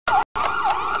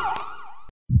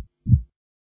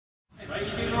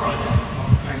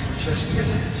chest again.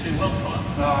 Too well, fella.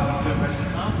 No, I don't feel better.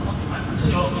 No, not the man. I'll tell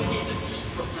you what, we're going to need to just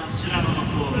drop down, sit down on the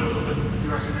floor there a little bit. You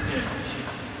reckon? Yeah.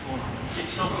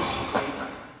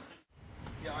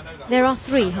 There are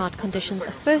 3 heart conditions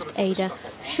a first aider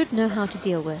should know how to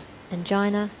deal with: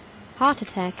 angina, heart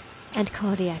attack, and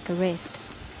cardiac arrest.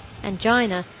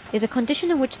 Angina is a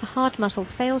condition in which the heart muscle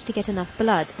fails to get enough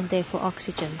blood and therefore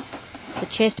oxygen. The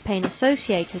chest pain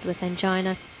associated with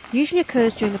angina usually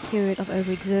occurs during a period of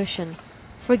overexertion.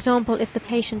 For example, if the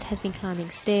patient has been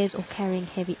climbing stairs or carrying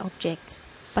heavy objects.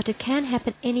 But it can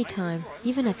happen any time,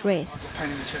 even at rest. Pain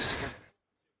in the chest again.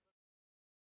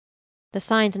 The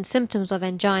signs and symptoms of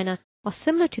angina are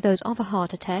similar to those of a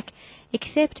heart attack,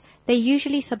 except they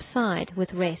usually subside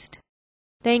with rest.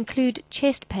 They include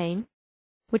chest pain,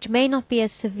 which may not be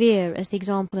as severe as the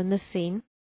example in this scene,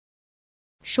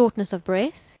 shortness of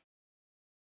breath,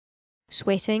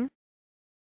 sweating,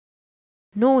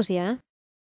 nausea,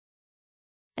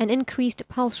 an increased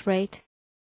pulse rate,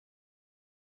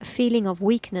 a feeling of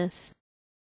weakness,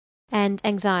 and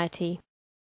anxiety.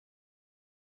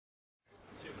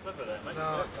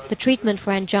 The treatment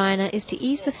for angina is to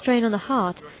ease the strain on the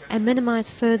heart and minimize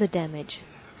further damage.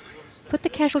 Put the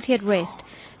casualty at rest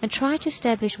and try to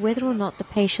establish whether or not the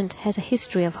patient has a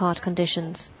history of heart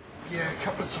conditions. Yeah, a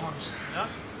couple of times.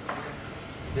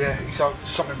 Yeah, he's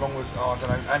something wrong with, I don't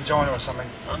know, angina or something.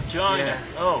 Angina? Yeah.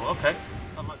 Oh, okay.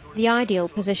 The ideal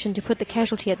position to put the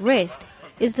casualty at rest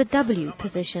is the W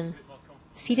position,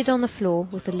 seated on the floor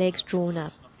with the legs drawn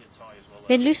up.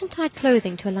 Then loosen tight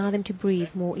clothing to allow them to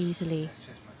breathe more easily.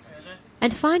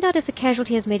 And find out if the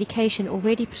casualty has medication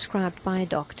already prescribed by a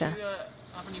doctor. Do you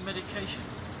have any medication?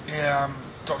 Yeah,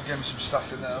 doctor gave me some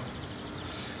stuff in there.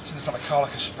 It's in the front of the car,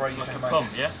 like a spray thing, mate. Pump,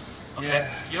 yeah? Okay.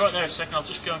 Yeah. You're right there a second, I'll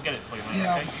just go and get it for you, mate.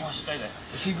 Yeah, Okay, I'm you fine. just stay there.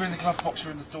 It's either in the glove box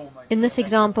or in the door, mate. In this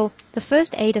example, the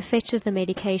first aider fetches the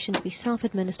medication to be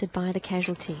self-administered by the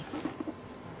casualty.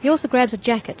 He also grabs a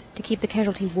jacket to keep the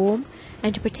casualty warm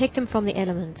and to protect him from the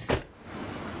elements.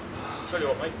 I'll tell you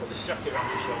what, mate, put this jacket around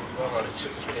your shoulders while I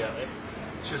it's chilly out there.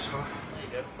 Cheers, fella. There you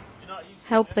go. You're not using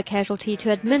Help the casualty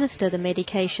to administer the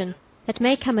medication that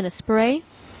may come in a spray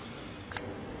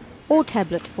or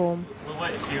tablet form. We'll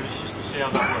wait a few minutes just to see how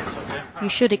that works, okay? You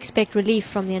should expect relief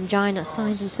from the angina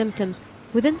signs and symptoms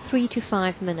within 3 to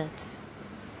 5 minutes.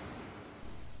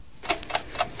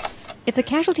 If the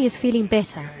casualty is feeling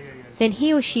better, then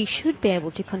he or she should be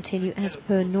able to continue as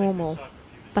per normal,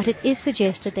 but it is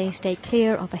suggested they stay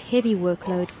clear of a heavy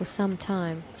workload for some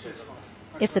time.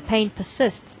 If the pain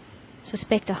persists,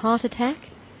 suspect a heart attack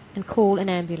and call an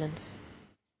ambulance.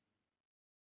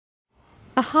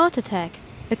 A heart attack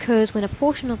occurs when a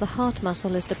portion of the heart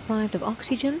muscle is deprived of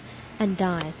oxygen and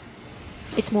dies.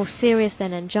 It's more serious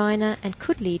than angina and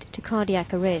could lead to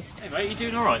cardiac arrest. Hey mate, you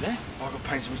doing alright there? I've got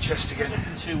pains in my chest again.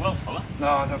 Looking too well, fella. No,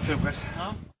 I don't feel good.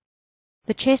 No?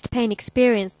 The chest pain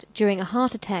experienced during a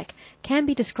heart attack can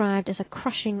be described as a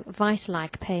crushing,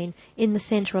 vice-like pain in the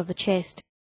center of the chest.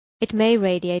 It may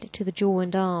radiate to the jaw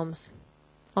and arms.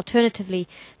 Alternatively,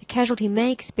 the casualty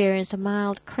may experience a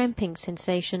mild cramping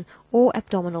sensation or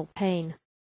abdominal pain.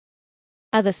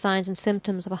 Other signs and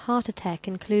symptoms of a heart attack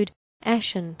include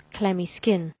ashen, clammy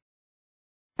skin,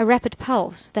 a rapid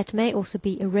pulse that may also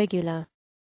be irregular,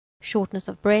 shortness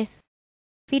of breath,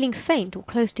 feeling faint or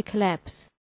close to collapse,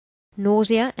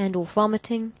 nausea and or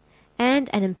vomiting, and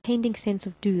an impending sense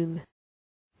of doom.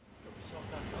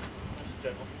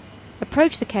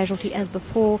 Approach the casualty as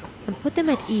before and put them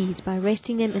at ease by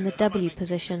resting them in the W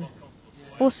position.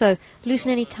 Also,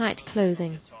 loosen any tight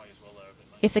clothing.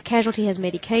 If the casualty has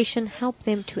medication, help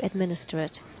them to administer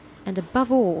it. And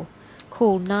above all,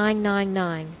 call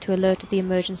 999 to alert the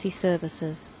emergency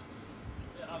services.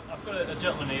 I've got a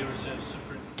gentleman here who's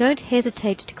suffering. Don't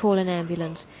hesitate to call an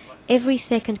ambulance. Every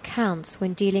second counts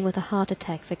when dealing with a heart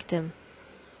attack victim.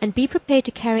 And be prepared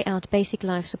to carry out basic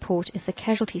life support if the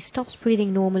casualty stops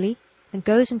breathing normally and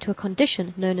goes into a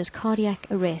condition known as cardiac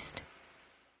arrest.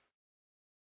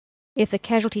 If the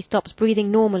casualty stops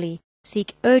breathing normally,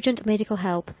 seek urgent medical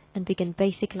help and begin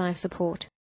basic life support.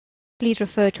 Please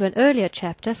refer to an earlier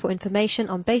chapter for information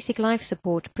on basic life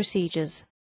support procedures.